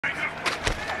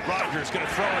Rodgers going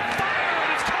to throw it. Fire!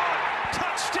 And it's caught!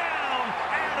 Touchdown!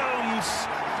 Adams!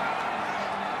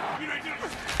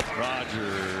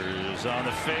 Rodgers on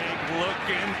the fake,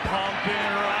 looking, pumping.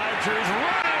 Rodgers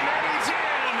running, and he's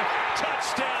in!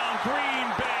 Touchdown, Green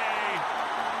Bay!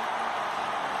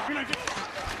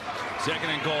 Second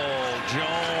and goal.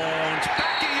 Jones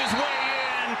backing his way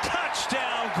in.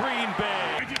 Touchdown, Green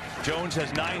Bay! Jones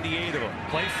has 98 of them.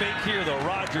 Play fake here, though.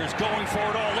 Rodgers going for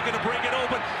it all, looking to break it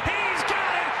open. He's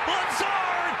got it!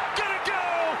 Lazard gonna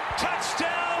go!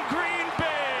 Touchdown, Green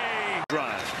Bay!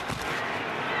 Drive.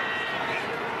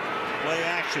 Play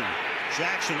action.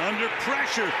 Jackson under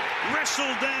pressure.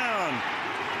 Wrestled down.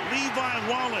 Levi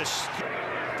Wallace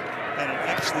had an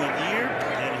excellent year,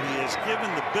 and he has given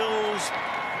the Bills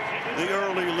the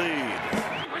early lead.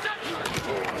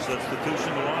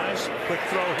 Substitution wise. Quick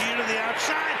throw here to the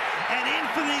outside. And in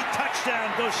for the touchdown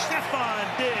goes Stephon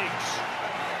Diggs.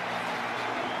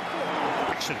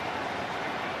 Jackson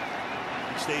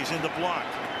stays in the block.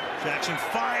 Jackson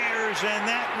fires, and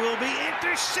that will be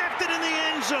intercepted in the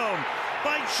end zone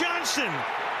by Johnson.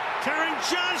 Taron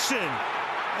Johnson.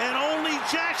 And only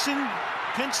Jackson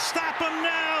can stop him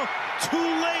now. Too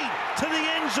late to the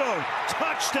end zone.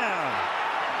 Touchdown.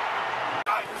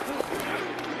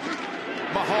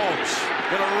 Mahomes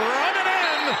gonna run it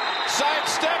in.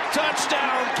 Sidestep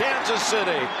touchdown, Kansas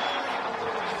City.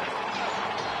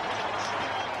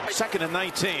 Second and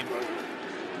 19.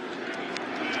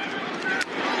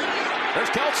 There's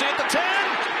Kelsey at the 10.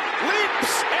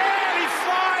 Leaps and he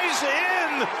flies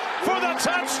in for the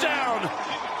touchdown.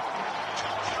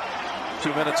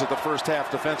 2 minutes of the first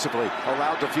half defensively.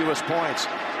 Allowed the fewest points.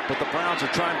 But the Browns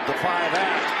are trying to defy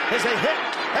that. As they hit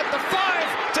at the 5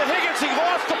 to Higgins. He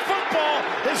lost the football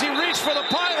as he reached for the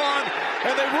pylon.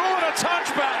 And they rule it a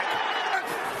touchback.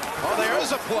 Oh, there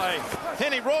is a play.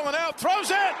 Henny rolling out.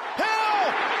 Throws it. Hill!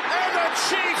 And the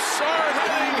Chiefs are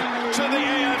heading to the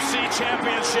AFC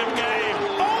Championship game.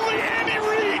 Only Andy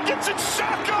Reid gets it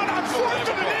shotgun on 4th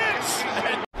and an inch.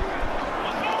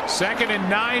 Second and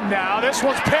 9 now. This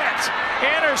one's picked.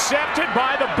 Intercepted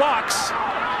by the Bucs.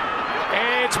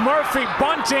 It's Murphy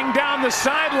bunting down the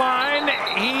sideline.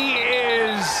 He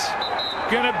is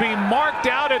going to be marked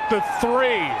out at the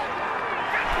 3.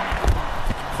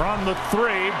 From the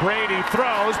 3, Brady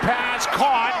throws. Pass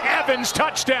caught. Evans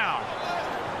touchdown.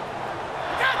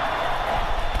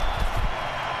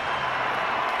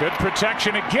 Good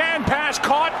protection again. Pass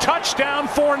caught. Touchdown,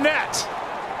 Fournette.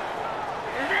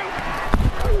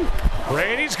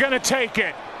 Brady's going to take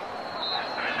it.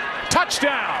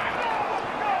 Touchdown.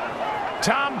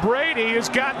 Tom Brady has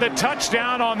got the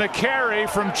touchdown on the carry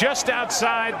from just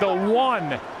outside the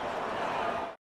 1.